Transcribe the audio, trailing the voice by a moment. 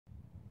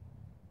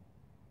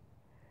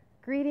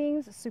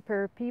Greetings,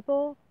 superb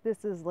people.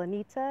 This is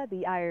Lanita,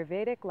 the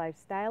Ayurvedic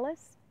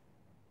lifestylist.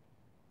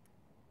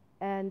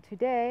 And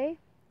today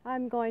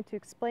I'm going to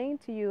explain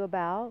to you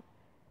about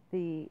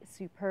the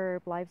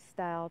SupHerb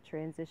Lifestyle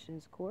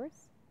Transitions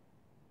course.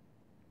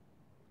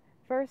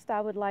 First,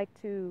 I would like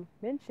to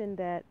mention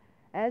that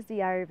as the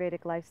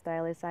Ayurvedic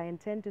lifestylist, I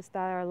intend to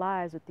style our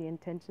lives with the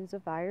intentions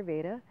of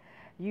Ayurveda,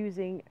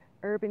 using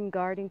urban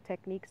gardening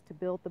techniques to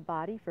build the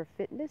body for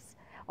fitness,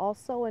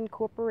 also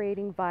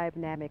incorporating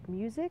biodynamic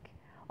music,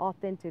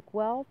 authentic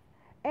wealth,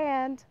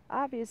 and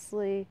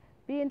obviously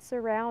being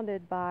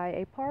surrounded by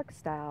a park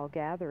style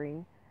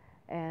gathering,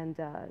 and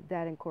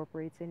that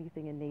incorporates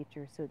anything in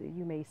nature so that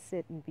you may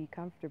sit and be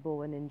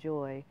comfortable and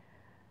enjoy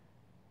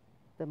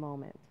the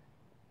moment.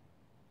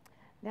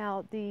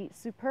 Now, the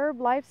SupHerb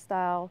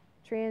Lifestyle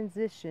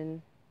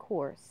Transition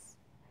course,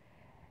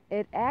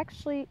 it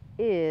actually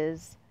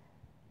is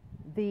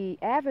the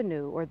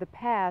avenue or the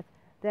path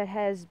that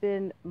has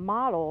been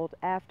modeled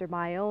after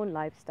my own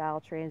lifestyle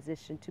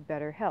transition to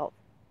better health.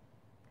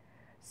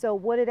 So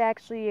what it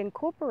actually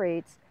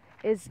incorporates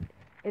is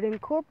it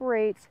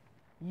incorporates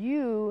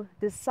you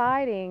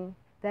deciding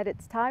that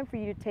it's time for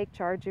you to take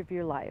charge of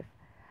your life.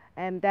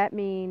 And that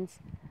means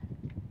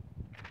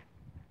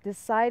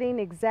deciding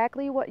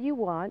exactly what you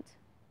want,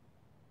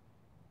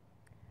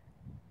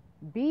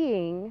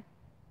 being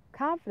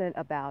confident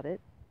about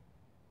it,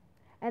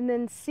 and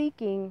then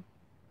seeking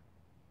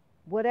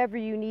whatever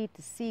you need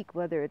to seek,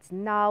 whether it's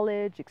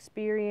knowledge,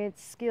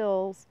 experience,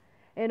 skills,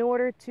 in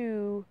order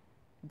to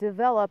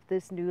develop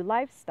this new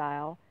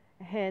lifestyle.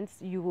 Hence,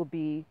 you will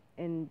be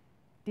in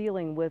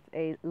dealing with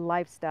a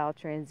lifestyle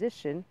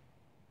transition.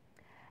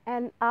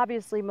 And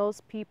obviously,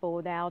 most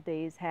people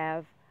nowadays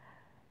have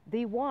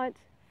the want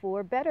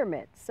for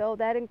betterment, so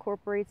that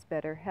incorporates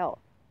better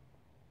health.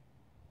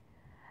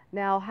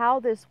 Now, how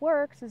this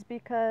works is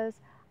because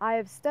I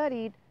have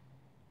studied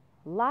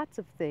lots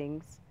of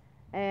things,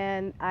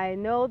 and I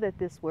know that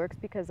this works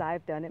because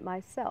I've done it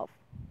myself.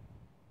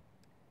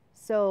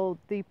 So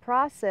the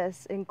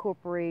process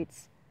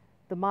incorporates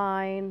the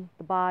mind,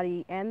 the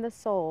body, and the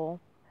soul.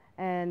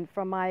 And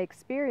from my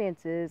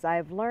experiences,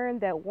 I've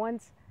learned that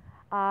once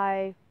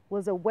I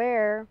was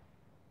aware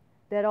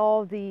that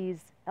all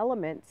these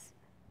elements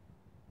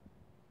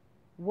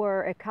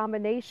were a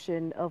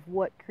combination of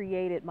what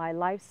created my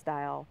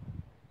lifestyle,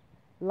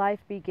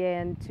 life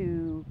began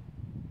to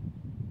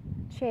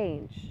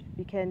change,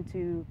 began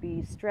to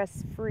be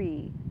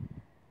stress-free,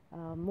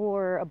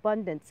 more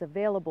abundance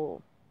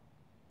available.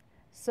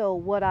 So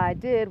what I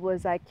did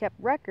was I kept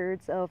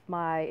records of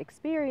my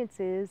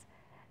experiences,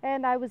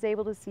 and I was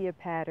able to see a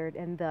pattern,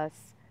 and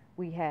thus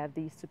we have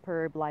the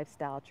SupHerb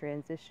Lifestyle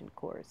Transition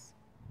course.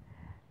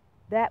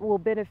 That will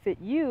benefit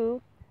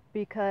you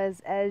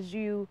because as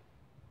you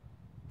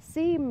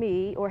see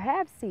me or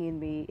have seen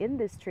me in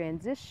this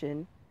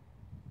transition,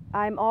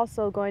 I'm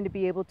also going to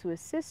be able to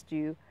assist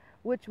you,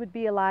 which would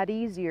be a lot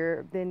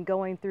easier than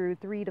going through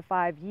 3 to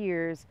 5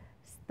 years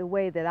the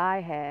way that I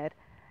had,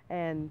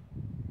 and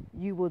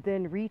you will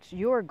then reach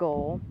your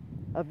goal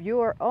of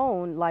your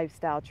own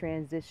lifestyle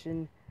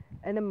transition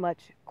in a much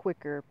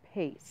quicker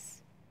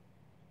pace.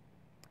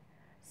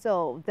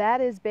 So that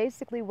is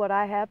basically what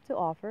I have to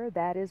offer.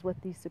 That is what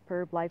the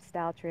SupHerb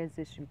Lifestyle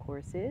Transition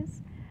course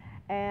is.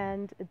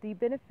 And the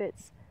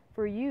benefits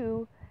for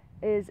you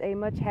is a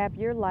much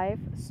happier life,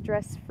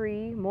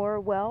 stress-free, more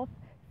wealth,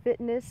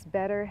 fitness,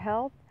 better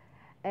health,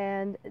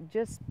 and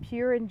just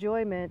pure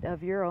enjoyment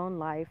of your own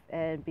life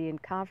and being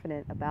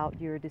confident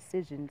about your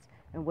decisions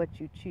and what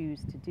you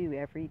choose to do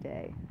every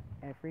day,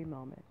 every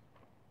moment.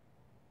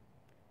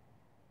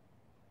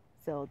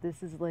 So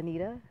this is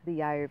Lanita, the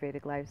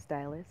Ayurvedic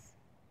lifestylist.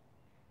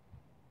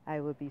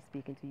 I will be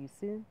speaking to you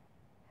soon.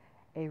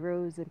 A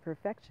rose in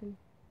perfection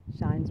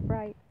shines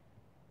bright.